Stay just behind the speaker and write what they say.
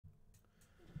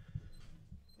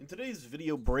In today's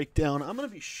video breakdown, I'm going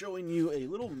to be showing you a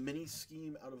little mini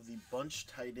scheme out of the bunch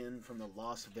tight end from the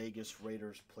Las Vegas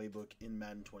Raiders playbook in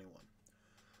Madden 21.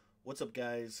 What's up,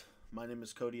 guys? My name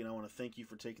is Cody, and I want to thank you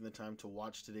for taking the time to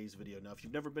watch today's video. Now, if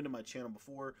you've never been to my channel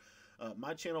before,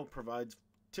 my channel provides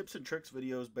tips and tricks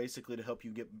videos basically to help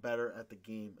you get better at the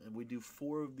game. And we do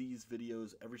 4 of these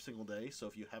videos every single day, so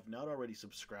if you have not already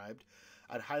subscribed,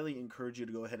 I'd highly encourage you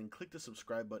to go ahead and click the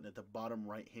subscribe button at the bottom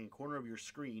right-hand corner of your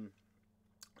screen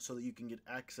so that you can get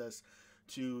access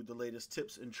to the latest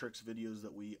tips and tricks videos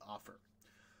that we offer.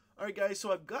 Alright guys,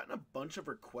 so I've gotten a bunch of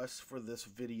requests for this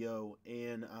video,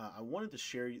 and I wanted to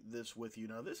share this with you.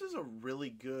 Now, this is a really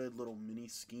good little mini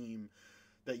scheme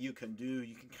that you can do.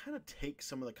 You can kind of take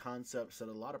some of the concepts that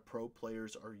a lot of pro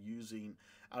players are using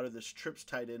out of this trips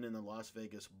tight end in the Las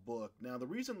Vegas book. Now, the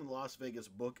reason the Las Vegas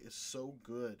book is so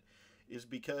good is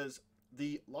because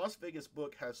the Las Vegas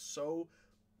book has so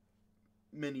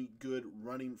many good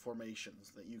running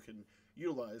formations that you can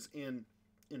utilize, and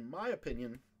in my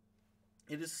opinion,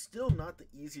 it is still not the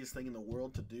easiest thing in the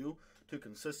world to do to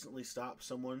consistently stop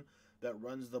someone that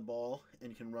runs the ball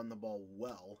and can run the ball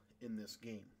well in this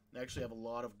game. They actually have a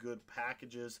lot of good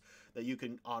packages that you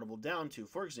can audible down to.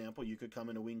 For example, you could come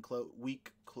into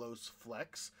weak close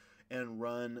flex and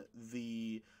run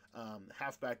the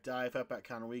halfback dive, halfback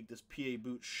counter weak. This PA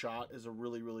boot shot is a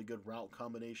really good route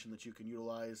combination that you can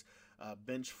utilize.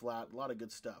 Bench flat, a lot of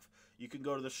good stuff. You can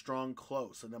go to the strong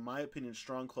close, and in my opinion,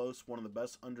 strong close, one of the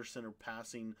best under center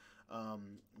passing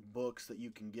books that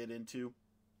you can get into.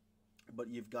 But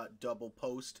you've got double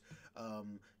post,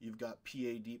 you've got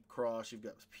PA deep cross, you've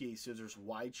got PA scissors.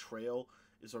 Wide trail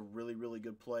is a really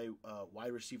good play.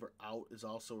 Wide receiver out is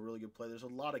also a really good play. There's a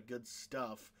lot of good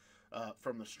stuff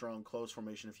from the strong close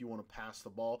formation if you want to pass the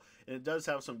ball. And it does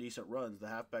have some decent runs. The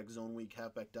halfback zone weak,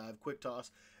 halfback dive, quick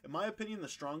toss. In my opinion, the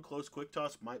strong close quick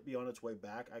toss might be on its way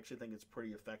back. I actually think it's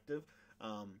pretty effective.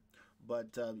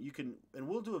 But you can, and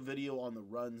we'll do a video on the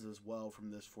runs as well from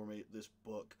this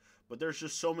book. But there's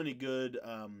just so many good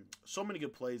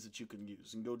plays that you can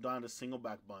use, and go down to single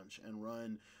back bunch and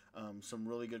run some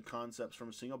really good concepts from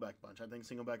a single back bunch. I think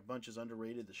single back bunch is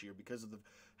underrated this year because of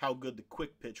how good the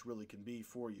quick pitch really can be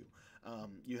for you.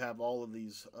 You have all of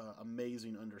these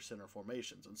amazing under center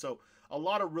formations, and so a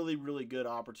lot of really good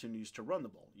opportunities to run the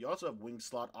ball. You also have wing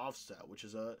slot offset, which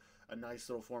is a nice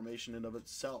little formation in of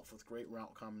itself with great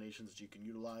route combinations that you can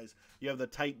utilize. You have the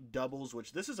tight doubles,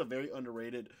 which this is a very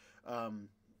underrated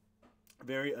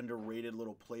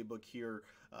little playbook here.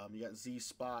 You got Z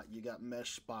spot, you got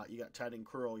mesh spot, you got tight end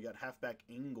curl, you got halfback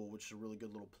angle, which is a really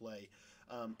good little play.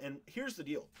 And here's the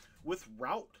deal with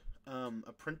route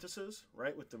apprentices,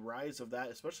 right? With the rise of that,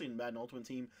 especially in Madden Ultimate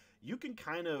Team, you can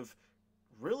kind of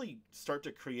really start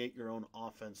to create your own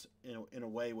offense in a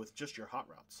way with just your hot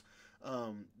routes.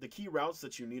 The key routes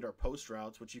that you need are post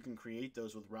routes, which you can create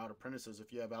those with route apprentices.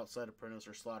 If you have outside apprentice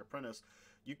or slot apprentice,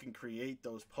 you can create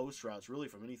those post routes really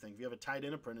from anything. If you have a tight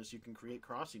end apprentice, you can create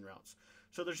crossing routes.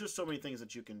 So there's just so many things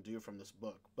that you can do from this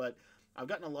book. But I've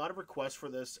gotten a lot of requests for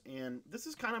this, and this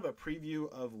is kind of a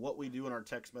preview of what we do in our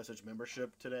text message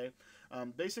membership today.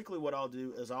 Basically what I'll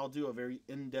do is I'll do a very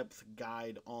in-depth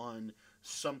guide on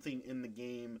something in the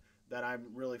game that I'm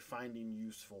really finding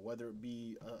useful, whether it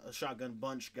be a shotgun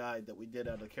bunch guide that we did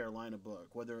out of the Carolina book,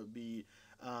 whether it be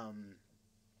a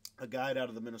guide out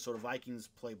of the Minnesota Vikings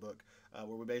playbook,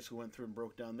 where we basically went through and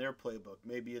broke down their playbook.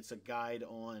 Maybe it's a guide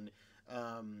on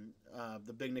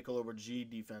the big nickel over G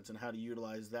defense and how to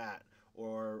utilize that.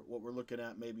 Or what we're looking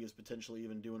at maybe is potentially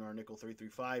even doing our nickel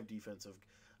 3-3-5 defensive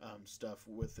stuff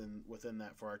within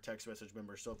that for our text message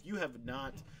members. So if you have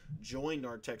not joined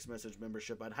our text message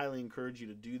membership, I'd highly encourage you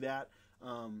to do that.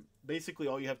 Basically,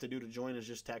 all you have to do to join is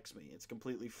just text me. It's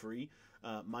completely free.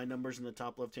 My number's in the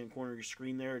top left-hand corner of your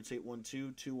screen there. It's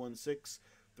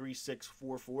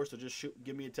 812-216-3644. So just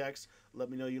give me a text. Let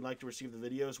me know you'd like to receive the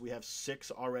videos. We have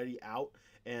 6 already out.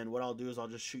 And what I'll do is I'll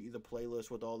just shoot you the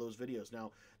playlist with all those videos. Now,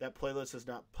 that playlist is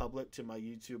not public to my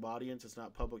YouTube audience. It's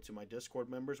not public to my Discord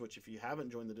members, which if you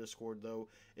haven't joined the Discord, though,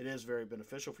 it is very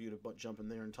beneficial for you to jump in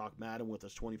there and talk Madden with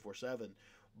us 24/7.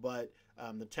 But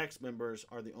the text members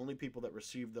are the only people that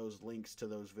receive those links to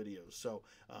those videos. So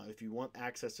if you want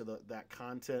access to that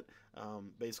content,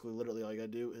 basically literally all you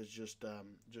got to do is just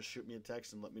shoot me a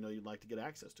text and let me know you'd like to get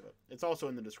access to it. It's also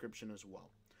in the description as well.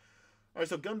 All right,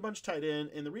 so gun bunch tight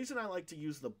end, and the reason I like to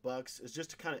use the bucks is just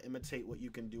to kind of imitate what you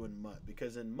can do in MUT,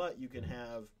 because in MUT you can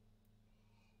have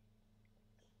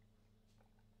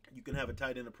a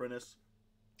tight end apprentice,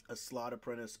 a slot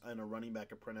apprentice, and a running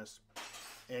back apprentice,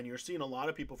 and you're seeing a lot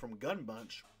of people from gun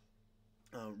bunch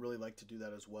really like to do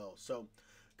that as well. So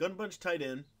gun bunch tight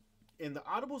end, and the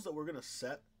audibles that we're going to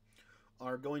set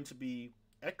are going to be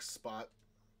X spot.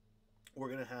 We're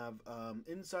going to have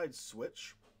inside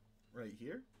switch right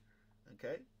here.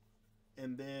 Okay.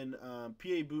 And then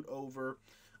PA boot over.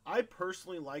 I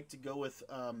personally like to go with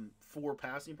 4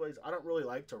 passing plays. I don't really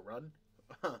like to run.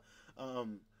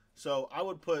 So I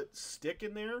would put stick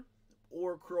in there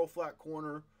or curl flat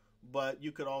corner, but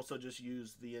you could also just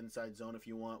use the inside zone if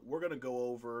you want. We're gonna go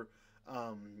over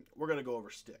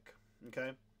stick,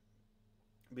 okay?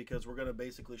 Because we're gonna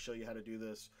basically show you how to do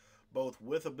this both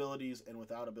with abilities and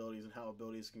without abilities, and how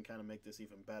abilities can kind of make this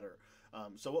even better.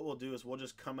 So what we'll do is we'll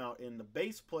just come out in the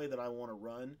base play that I want to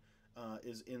run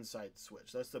is inside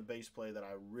switch. That's the base play that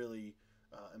I really,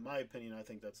 in my opinion, I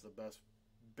think that's the best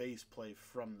base play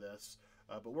from this.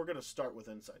 But we're going to start with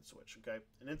inside switch, okay?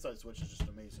 And inside switch is just an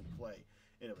amazing play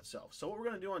in of itself. So what we're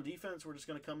going to do on defense, we're just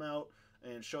going to come out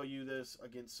and show you this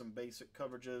against some basic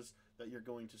coverages that you're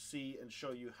going to see, and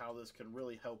show you how this can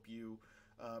really help you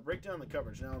break down the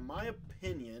coverage. Now, in my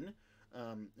opinion,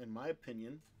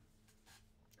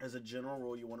 as a general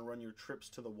rule, you want to run your trips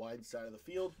to the wide side of the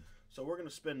field. So we're going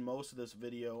to spend most of this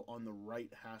video on the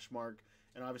right hash mark.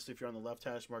 And obviously, if you're on the left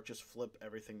hash mark, just flip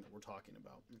everything that we're talking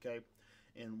about, okay?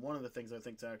 And one of the things I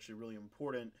think is actually really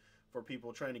important for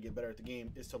people trying to get better at the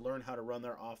game is to learn how to run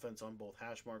their offense on both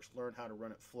hash marks, learn how to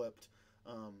run it flipped.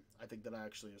 I think that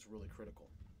actually is really critical,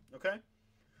 okay?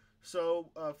 So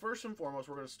first and foremost,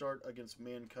 we're going to start against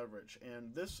man coverage.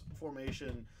 And this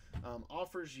formation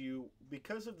offers you,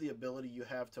 because of the ability you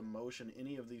have to motion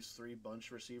any of these 3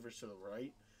 bunch receivers to the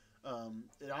right,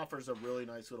 it offers a really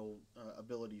nice little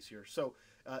abilities here. So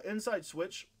inside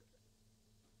switch,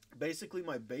 basically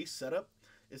my base setup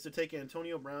is to take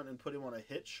Antonio Brown and put him on a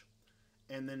hitch.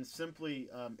 And then simply,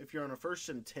 if you're on a 1st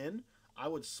and 10, I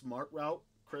would smart route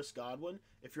Chris Godwin.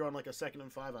 If you're on like a 2nd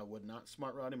and 5, I would not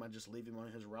smart route him. I'd just leave him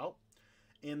on his route.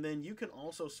 And then you can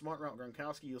also smart route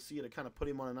Gronkowski. You'll see it to kind of put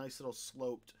him on a nice little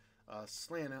sloped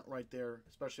slant out right there,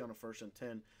 especially on a 1st and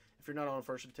 10. If you're not on a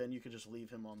 1st and 10, you can just leave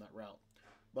him on that route.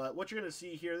 But what you're going to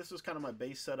see here, this is kind of my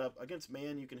base setup. Against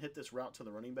man, you can hit this route to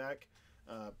the running back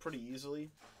pretty easily.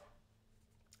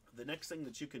 The next thing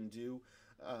that you can do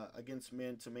against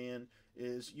man-to-man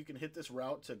is you can hit this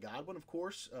route to Godwin, of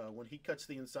course. When he cuts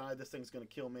the inside, this thing's going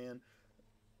to kill man.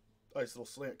 Nice little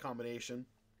slant combination.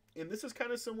 And this is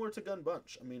kind of similar to Gun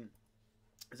Bunch. I mean,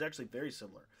 it's actually very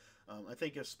similar. I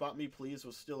think if Spot Me Please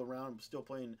was still around, still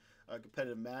playing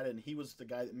competitive Madden, he was the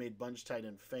guy that made Bunch Tight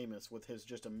End famous with his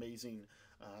just amazing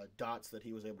dots that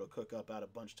he was able to cook up out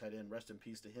of Bunch Tight End. Rest in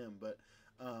peace to him. But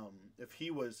if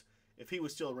he was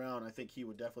still around, I think he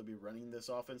would definitely be running this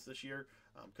offense this year,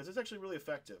 because it's actually really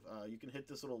effective. You can hit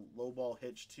this little low ball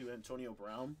hitch to Antonio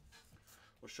Brown.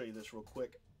 We'll show you this real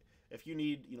quick. If you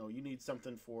need, you need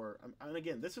something for, and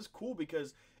again, this is cool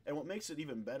because, and what makes it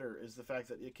even better is the fact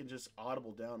that it can just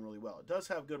audible down really well. It does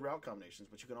have good route combinations,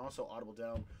 but you can also audible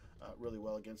down really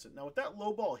well against it. Now with that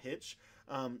low ball hitch,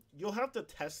 you'll have to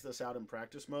test this out in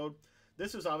practice mode.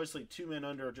 This is obviously 2 men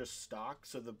under just stock,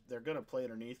 so they're going to play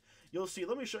underneath. You'll see,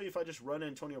 let me show you if I just run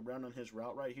Antonio Brown on his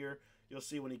route right here. You'll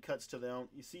see when he cuts to down,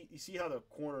 you see how the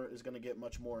corner is going to get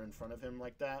much more in front of him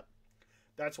like that.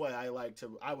 That's why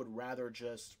I would rather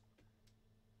just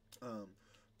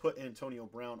put Antonio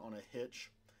Brown on a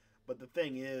hitch. But the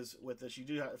thing is, with this, you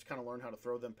do have to kind of learn how to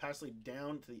throw them. Pass lead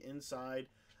down to the inside,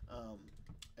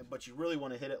 but you really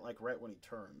want to hit it like right when he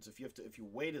turns. If you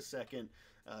wait a second,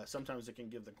 sometimes it can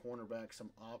give the cornerback some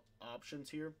options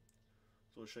here.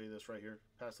 So we'll show you this right here.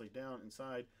 Pass lead down,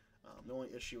 inside. The only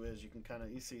issue is you can kind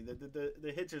of, you see,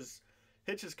 the hitch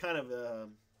is kind of,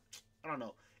 I don't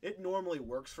know. It normally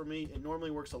works for me. It normally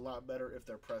works a lot better if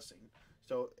they're pressing.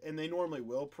 So, and they normally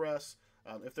will press.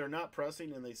 If they're not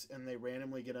pressing and they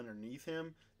randomly get underneath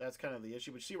him, that's kind of the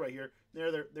issue. But you see right here,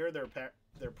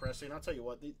 they're pressing. I'll tell you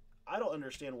what, I don't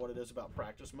understand what it is about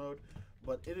practice mode,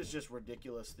 but it is just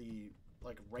ridiculous. The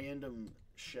like random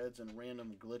sheds and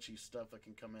random glitchy stuff that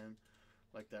can come in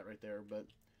like that right there. But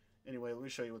anyway, let me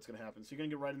show you what's going to happen. So you're going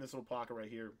to get right in this little pocket right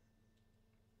here.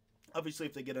 Obviously,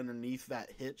 if they get underneath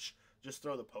that hitch, just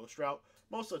throw the post route.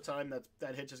 Most of the time,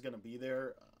 that hitch is going to be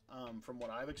there. From what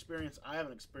I've experienced, I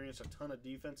haven't experienced a ton of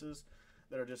defenses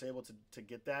that are just able to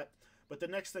get that. But the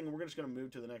next thing, we're just going to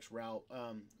move to the next route.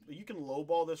 You can low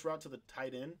ball this route to the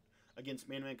tight end against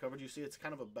man-to-man coverage. You see it's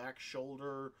kind of a back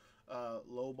shoulder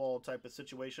low ball type of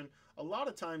situation. A lot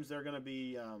of times they're going to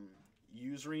be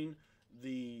using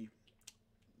the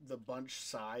bunch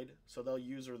side. So they'll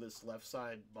use this left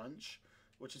side bunch,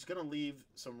 which is going to leave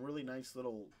some really nice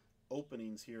little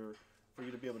openings here for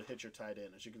you to be able to hit your tight end.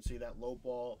 As you can see, that low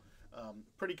ball,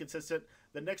 pretty consistent.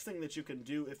 The next thing that you can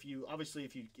do, if you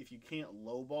can't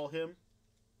low ball him,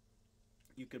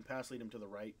 you can pass lead him to the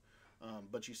right.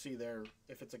 But you see there,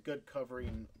 if it's a good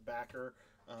covering backer,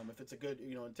 if it's a good,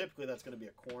 and typically that's going to be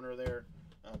a corner there.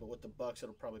 But with the Bucks,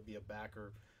 it'll probably be a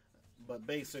backer. But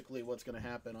basically, what's going to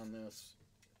happen on this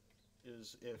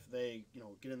is if they,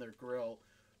 get in their grill,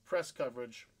 press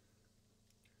coverage,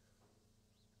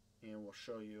 and we'll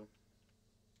show you.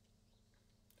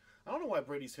 I don't know why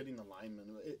Brady's hitting the lineman.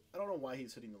 I don't know why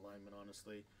he's hitting the lineman,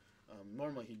 honestly.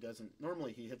 Normally he doesn't.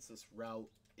 Normally he hits this route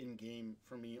in game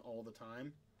for me all the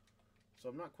time. So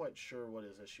I'm not quite sure what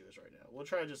his issue is right now. We'll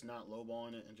try just not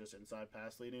lowballing it and just inside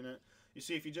pass leading it. You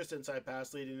see, if you just inside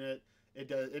pass leading it,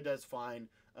 it does fine.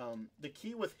 The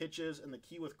key with hitches and the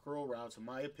key with curl routes, in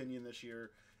my opinion, this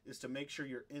year is to make sure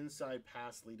you're inside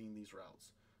pass leading these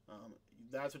routes.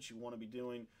 That's what you want to be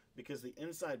doing, because the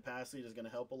inside pass lead is going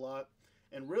to help a lot.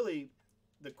 And really,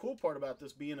 the cool part about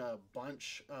this being a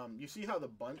bunch, you see how the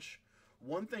bunch,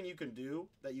 one thing you can do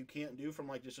that you can't do from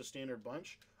like just a standard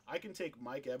bunch, I can take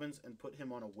Mike Evans and put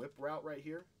him on a whip route right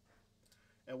here.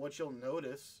 And what you'll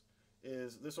notice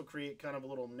is this will create kind of a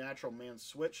little natural man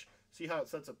switch. See how it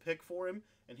sets a pick for him,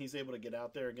 and he's able to get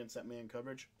out there against that man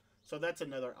coverage. So that's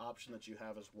another option that you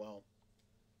have as well.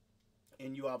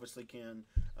 And you obviously can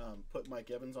put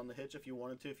Mike Evans on the hitch if you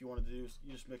wanted to. If you wanted to do,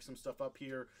 you just mix some stuff up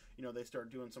here. They start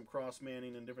doing some cross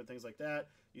manning and different things like that.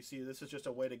 You see, this is just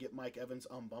a way to get Mike Evans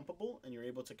unbumpable, and you're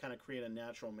able to kind of create a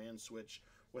natural man switch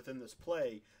within this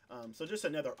play. So just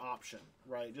another option,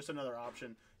 right? Just another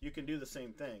option. You can do the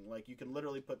same thing. Like, you can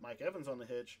literally put Mike Evans on the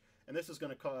hitch, and this is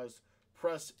going to cause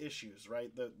press issues,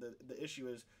 right? The issue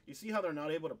is, you see how they're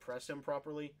not able to press him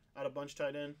properly out of bunch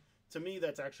tight end? To me,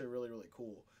 that's actually really, really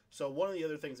cool. So one of the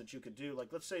other things that you could do, like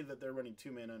let's say that they're running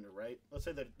two-man under, right? Let's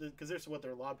say that, because this is what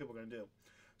a lot of people are going to do.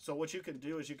 So what you can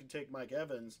do is you can take Mike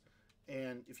Evans,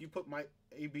 and if you put Mike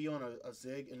AB on a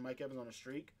zig and Mike Evans on a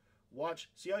streak, watch,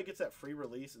 see how he gets that free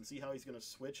release and see how he's going to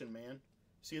switch and man?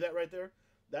 See that right there?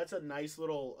 That's a nice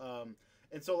little,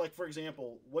 and so like for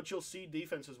example, what you'll see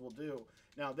defenses will do,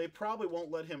 now they probably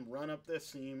won't let him run up this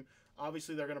seam.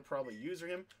 Obviously they're going to probably user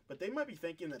him, but they might be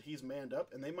thinking that he's manned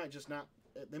up, and they might just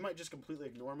completely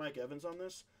ignore Mike Evans on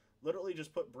this. Literally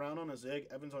just put Brown on a zig,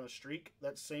 Evans on a streak,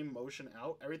 that same motion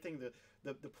out. Everything,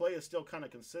 the play is still kind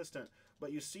of consistent.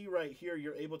 But you see right here,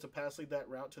 you're able to pass lead that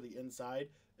route to the inside,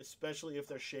 especially if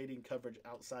they're shading coverage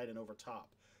outside and over top,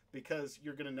 because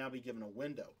you're going to now be given a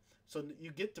window. So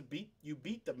you get to beat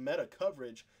the meta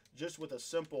coverage just with a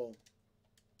simple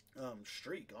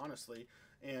streak, honestly.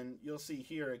 And you'll see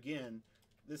here again,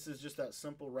 this is just that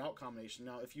simple route combination.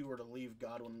 Now, if you were to leave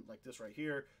Godwin like this right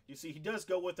here, you see he does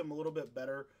go with them a little bit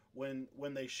better when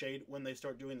they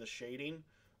start doing the shading.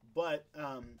 But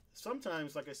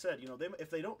sometimes, like I said,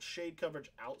 if they don't shade coverage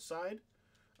outside,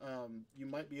 you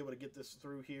might be able to get this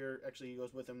through here. Actually, he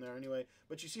goes with him there anyway.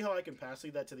 But you see how I can pass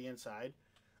lead that to the inside.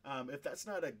 If that's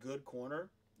not a good corner,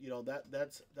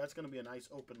 that's going to be a nice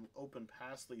open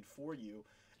pass lead for you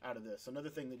out of this. Another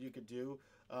thing that you could do,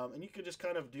 and you could just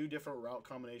kind of do different route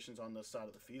combinations on this side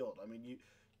of the field. I mean, you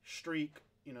streak,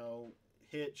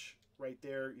 hitch right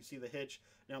there. You see the hitch.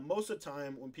 Now, most of the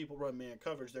time when people run man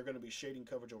coverage, they're going to be shading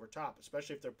coverage over top,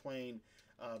 especially if they're playing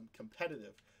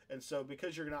competitive. And so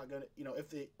because you're not going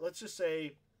to, let's just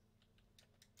say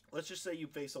you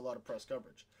face a lot of press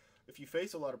coverage. If you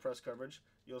face a lot of press coverage,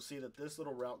 you'll see that this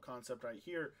little route concept right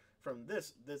here, from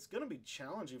this, that's going to be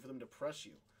challenging for them to press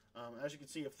you. As you can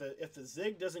see, if the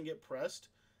zig doesn't get pressed,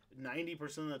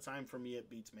 90% of the time for me it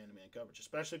beats man-to-man coverage.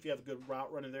 Especially if you have a good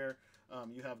route running there,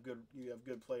 you have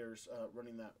good players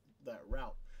running that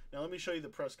route. Now let me show you the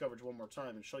press coverage one more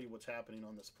time and show you what's happening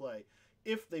on this play.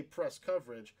 If they press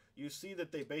coverage, you see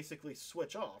that they basically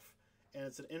switch off, and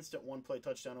it's an instant one-play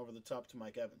touchdown over the top to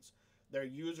Mike Evans. Their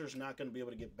user's not going to be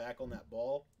able to get back on that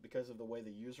ball because of the way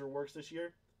the user works this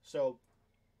year. So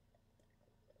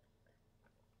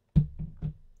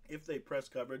if they press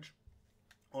coverage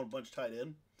on a bunch tight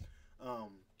end,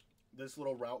 this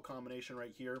little route combination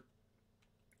right here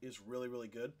is really, really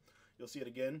good. You'll see it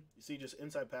again. You see just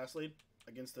inside pass lead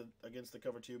against the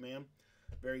cover 2 man.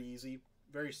 Very easy,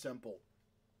 very simple.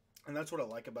 And that's what I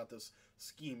like about this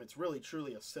scheme. It's really,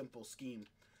 truly a simple scheme.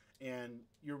 And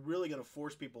you're really going to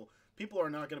force people. People are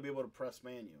not going to be able to press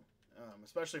man you,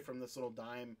 especially from this little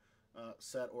dime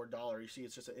set or dollar. You see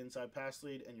it's just an inside pass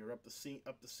lead, and you're up the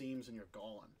seams, and you're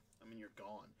gone. I mean, you're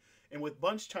gone. And with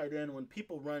bunch tight end, when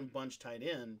people run bunch tight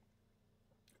end,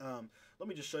 let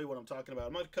me just show you what I'm talking about.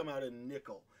 I'm going to come out in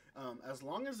nickel. As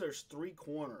long as there's three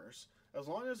corners,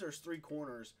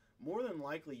 more than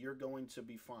likely you're going to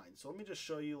be fine. So let me just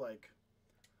show you, like,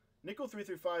 nickel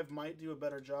 3-5 might do a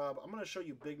better job. I'm going to show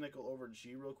you big nickel over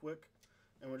G real quick,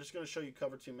 and we're just going to show you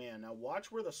cover 2 man. Now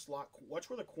watch where the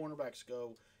cornerbacks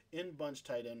go in bunch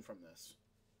tight end from this.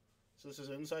 So this is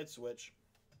inside switch.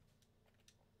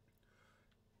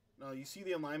 Now you see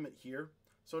the alignment here.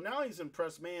 So now he's in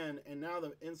press man, and now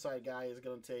the inside guy is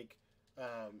going to take,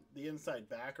 the inside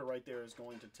backer right there is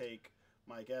going to take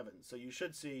Mike Evans. So you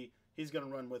should see he's going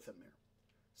to run with him there.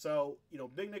 So, you know,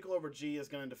 big nickel over G is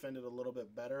going to defend it a little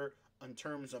bit better in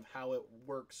terms of how it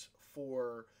works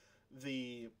for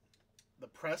the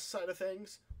press side of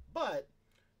things. But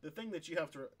the thing that you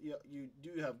have to, you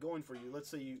do have going for you, let's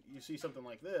say you see something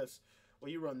like this.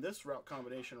 Well, you run this route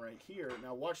combination right here.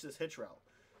 Now watch this hitch route.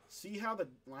 See how the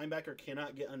linebacker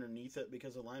cannot get underneath it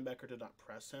because the linebacker did not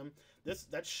press him?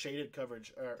 That's shaded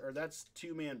coverage, or that's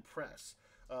two-man press.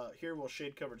 Here we'll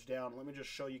shade coverage down. Let me just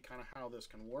show you kind of how this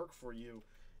can work for you,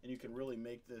 and you can really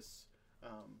make this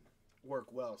work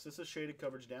well. So this is shaded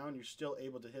coverage down. You're still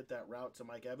able to hit that route to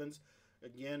Mike Evans.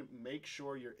 Again, make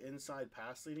sure you're inside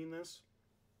pass leading this,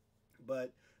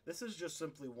 but this is just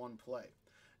simply one play.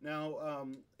 Now,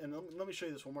 and let me show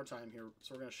you this one more time here.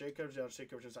 So we're going to shade coverage down, shade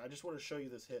coverage down. I just want to show you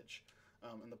this hitch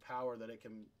and the power that it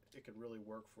can really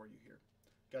work for you here.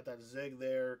 Got that zig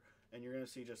there, and you're going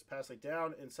to see just pass it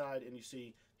down inside, and you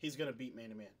see he's going to beat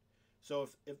man-to-man. So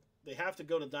if they have to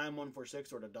go to dime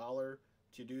 146 or to dollar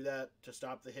to do that, to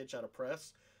stop the hitch out of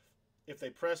press, if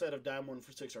they press out of dime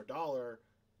 146 or dollar,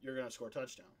 you're going to score a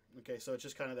touchdown. Okay, so it's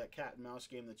just kind of that cat and mouse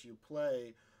game that you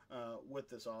play with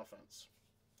this offense.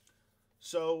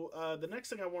 So the next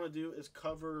thing I want to do is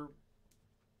cover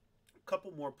a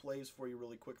couple more plays for you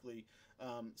really quickly.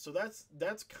 So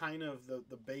that's kind of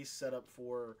the base setup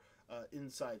for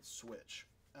inside switch.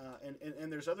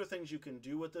 And there's other things you can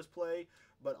do with this play,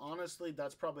 but honestly,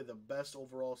 that's probably the best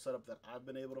overall setup that I've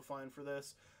been able to find for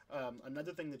this.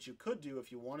 Another thing that you could do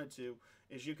if you wanted to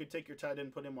is you could take your tight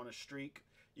end, put him on a streak.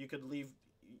 You could leave.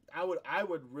 I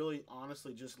would really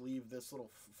honestly just leave this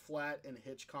little flat and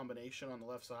hitch combination on the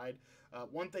left side.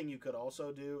 One thing you could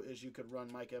also do is you could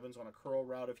run Mike Evans on a curl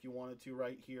route if you wanted to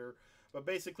right here. But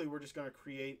basically, we're just going to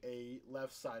create a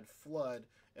left side flood.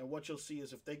 And what you'll see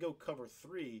is if they go cover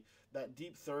 3, that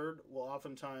deep third will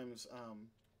oftentimes,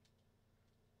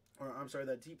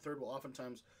 that deep third will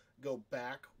oftentimes go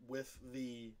back with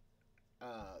the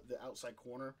outside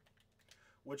corner,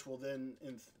 which will then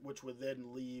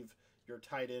leave your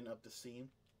tight end up the seam.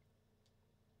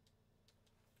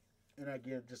 And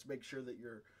again, just make sure that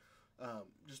you're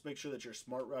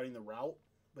smart routing the route.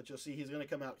 But you'll see he's going to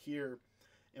come out here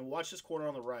and watch this corner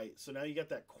on the right. So now you got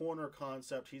that corner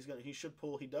concept. He should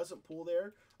pull. He doesn't pull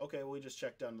there. Okay, well, we just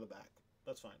check down to the back.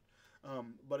 That's fine.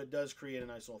 But it does create a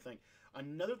nice little thing.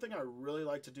 Another thing I really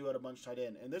like to do at a bunch tight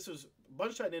end, and this is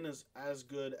bunch tight end is as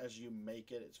good as you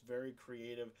make it. It's very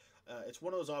creative. It's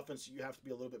one of those offenses you have to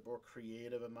be a little bit more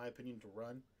creative, in my opinion, to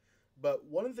run. But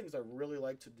one of the things I really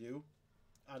like to do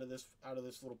out of this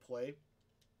little play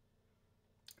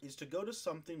is to go to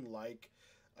something like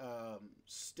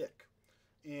stick.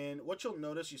 And what you'll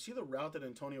notice, you see the route that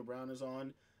Antonio Brown is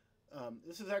on.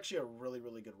 This is actually a really,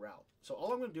 really good route. So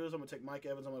all I'm going to do is I'm going to take Mike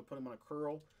Evans, I'm going to put him on a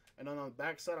curl, and then on the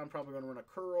back side, I'm probably going to run a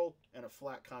curl and a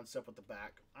flat concept with the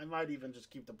back. I might even just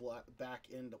keep the back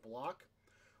end to block.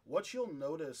 What you'll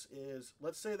notice is,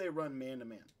 let's say they run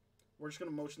man-to-man. We're just going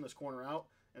to motion this corner out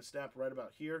and snap right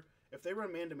about here. If they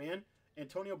run man-to-man,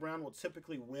 Antonio Brown will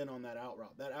typically win on that out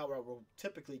route. That out route will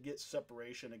typically get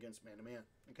separation against man-to-man,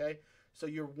 okay? So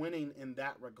you're winning in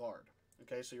that regard,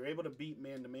 okay? So you're able to beat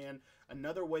man-to-man.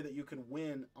 Another way that you can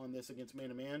win on this against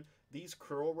man-to-man, these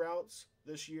curl routes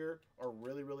this year are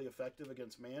really, really effective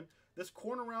against man. This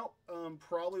corner route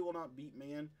probably will not beat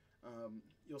man.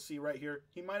 You'll see right here,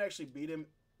 he might actually beat him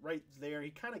right there.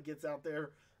 He kind of gets out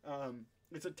there.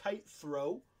 It's a tight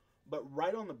throw, but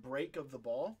right on the break of the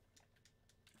ball,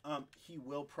 he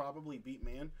will probably beat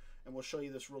man. And we'll show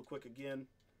you this real quick again.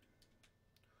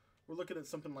 We're looking at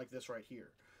something like this right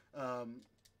here.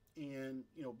 And,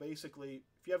 you know, basically,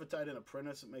 if you have a tight end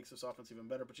apprentice, it makes this offense even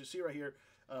better. But you see right here,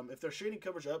 if they're shading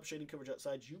coverage up, shading coverage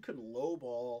outside, you can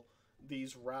lowball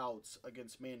these routes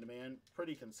against man-to-man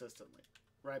pretty consistently,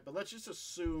 right? But let's just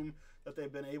assume that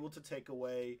they've been able to take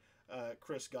away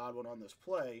Chris Godwin on this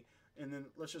play. And then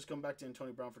let's just come back to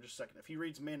Antonio Brown for just a second. If he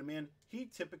reads man-to-man, he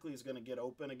typically is going to get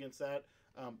open against that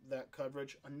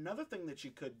coverage. Another thing that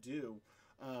you could do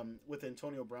with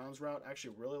Antonio Brown's route, I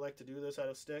actually really like to do this out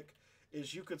of stick,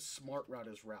 is you could smart route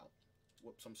his route.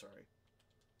 Whoops, I'm sorry.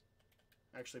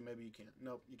 Actually, maybe you can't.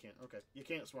 Nope, you can't. Okay, you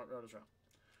can't smart route his route.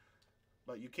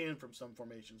 But you can from some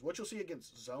formations. What you'll see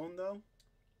against zone, though,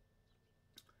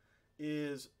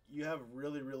 is you have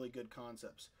really, really good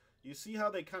concepts. You see how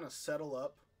they kind of settle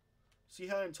up? See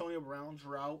how Antonio Brown's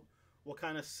route will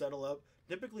kind of settle up?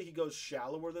 Typically, he goes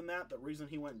shallower than that. The reason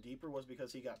he went deeper was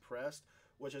because he got pressed.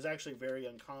 which is actually very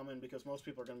uncommon because most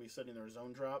people are going to be setting their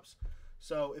zone drops.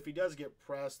 So if he does get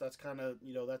pressed, that's kind of,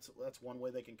 that's one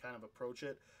way they can kind of approach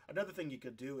it. Another thing you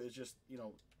could do is just,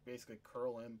 basically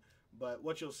curl him. But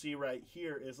what you'll see right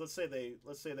here is, let's say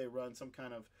they run some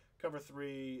kind of cover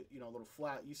 3, little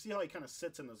flat. You see how he kind of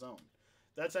sits in the zone.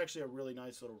 That's actually a really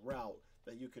nice little route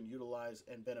that you can utilize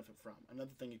and benefit from.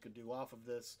 Another thing you could do off of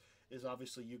this is,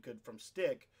 obviously, you could, from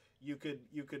stick, you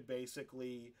could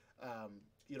basically,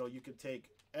 you could take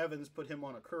Evans, put him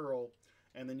on a curl,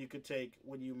 and then you could take,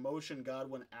 when you motion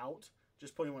Godwin out,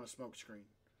 just put him on a smoke screen.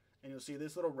 And you'll see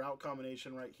this little route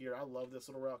combination right here. I love this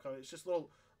little route combination. It's just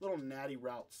little natty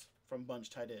routes from bunch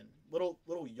tight end.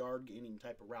 Little yard gaining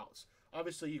type of routes.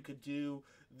 Obviously, you could do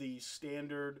the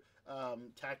standard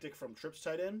tactic from trips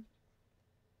tight end,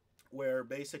 where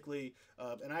basically,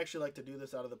 and I actually like to do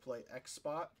this out of the play X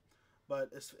spot, but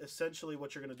essentially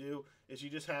what you're going to do is you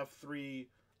just have 3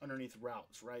 underneath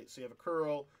routes, right? So you have a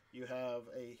curl, you have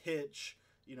a hitch,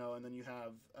 and then you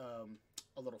have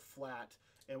a little flat.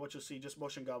 And what you'll see, just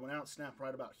motion Godwin out, snap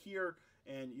right about here,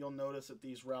 and you'll notice that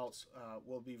these routes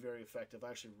will be very effective.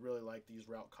 I actually really like these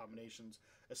route combinations,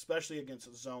 especially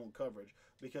against zone coverage,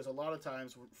 because a lot of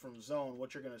times from zone,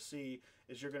 what you're going to see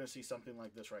is you're going to see something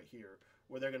like this right here,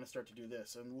 where they're going to start to do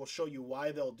this. And we'll show you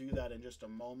why they'll do that in just a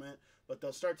moment, but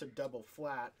they'll start to double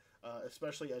flat,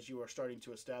 especially as you are starting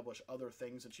to establish other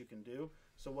things that you can do.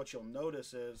 So what you'll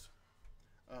notice is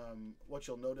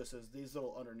these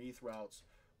little underneath routes,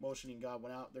 motioning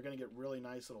Godwin out, they're going to get really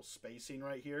nice little spacing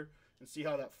right here. And see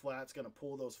how that flat's going to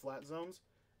pull those flat zones?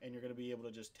 And you're going to be able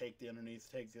to just take the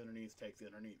underneath, take the underneath, take the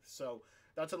underneath. So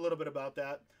that's a little bit about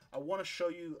that. I want to show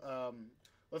you,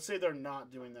 let's say they're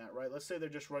not doing that, right? Let's say they're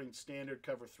just running standard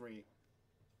cover 3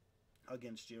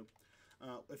 against you.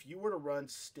 If you were to run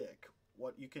stick,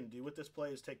 what you can do with this play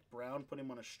is take Brown, put him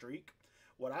on a streak.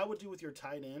 What I would do with your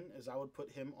tight end is I would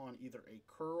put him on either a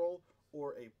curl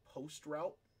or a post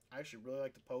route. I actually really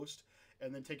like the post.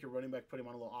 And then take your running back, put him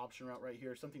on a little option route right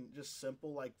here. Something just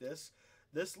simple like this.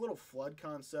 This little flood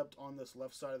concept on this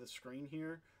left side of the screen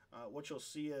here, what you'll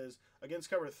see is,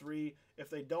 against cover 3, if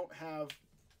they don't have,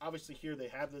 obviously here they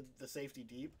have the safety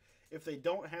deep. If they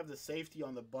don't have the safety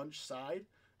on the bunch side,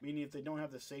 meaning if they don't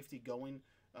have the safety going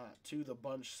to the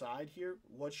bunch side here,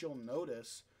 what you'll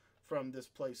notice from this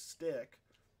play stick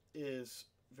is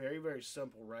very, very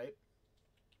simple, right?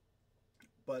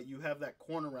 But you have that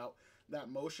corner route. That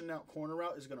motion out corner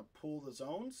route is going to pull the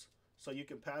zones, so you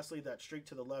can pass lead that streak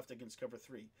to the left against cover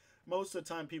 3. Most of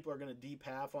the time, people are going to deep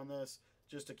half on this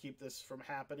just to keep this from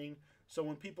happening. So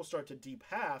when people start to deep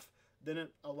half, then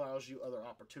it allows you other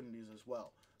opportunities as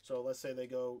well. So let's say they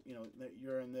go,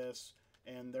 you're in this,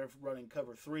 and they're running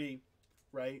cover 3,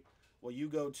 right? Well, you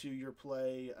go to your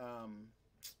play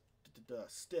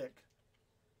stick,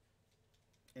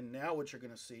 and now what you're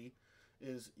going to see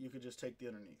is you could just take the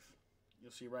underneath.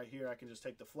 You'll see right here, I can just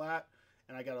take the flat,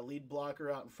 and I got a lead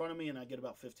blocker out in front of me, and I get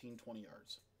about 15, 20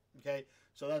 yards. Okay,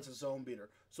 so that's a zone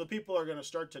beater. So people are going to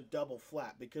start to double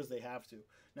flat because they have to.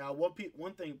 Now,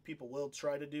 one thing people will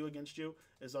try to do against you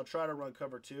is they'll try to run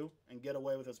cover 2 and get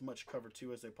away with as much cover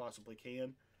 2 as they possibly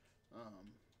can.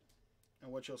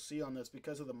 And what you'll see on this,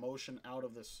 because of the motion out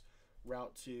of this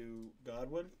route to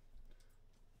Godwin,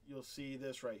 you'll see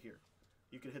this right here.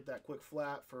 You can hit that quick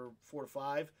flat for 4 to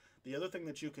 5. The other thing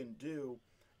that you can do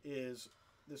is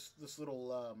this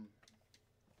little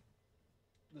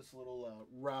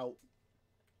route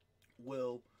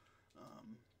will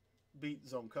beat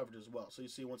zone coverage as well. So you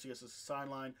see, once he gets his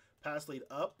sideline pass lead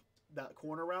up that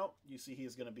corner route, you see he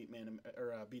is going to beat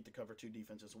beat the cover 2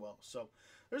 defense as well. So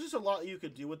there's just a lot you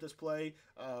could do with this play.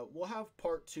 We'll have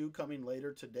part 2 coming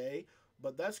later today.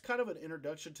 But that's kind of an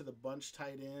introduction to the bunch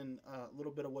tight end, a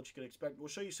little bit of what you can expect. We'll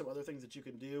show you some other things that you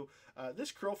can do.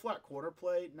 This curl flat corner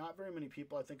play, not very many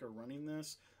people I think are running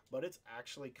this, but it's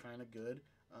actually kind of good.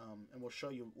 And we'll show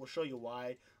you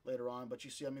why later on. But you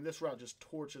see, I mean, this route just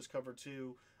torches cover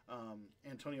 2.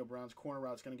 Antonio Brown's corner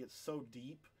route is going to get so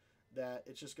deep that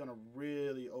it's just going to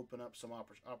really open up some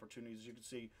opportunities, as you can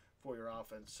see, for your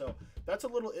offense. So that's a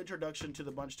little introduction to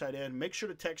the bunch tight end. Make sure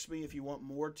to text me if you want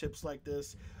more tips like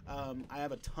this. I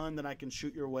have a ton that I can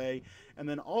shoot your way. And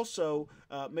then also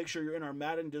make sure you're in our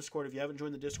Madden Discord. If you haven't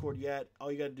joined the Discord yet,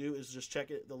 all you got to do is just check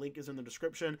it. The link is in the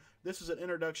description. This is an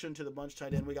introduction to the bunch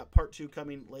tight end. We got part 2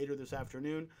 coming later this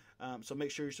afternoon. So make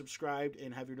sure you're subscribed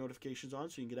and have your notifications on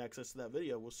so you can get access to that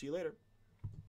video. We'll see you later.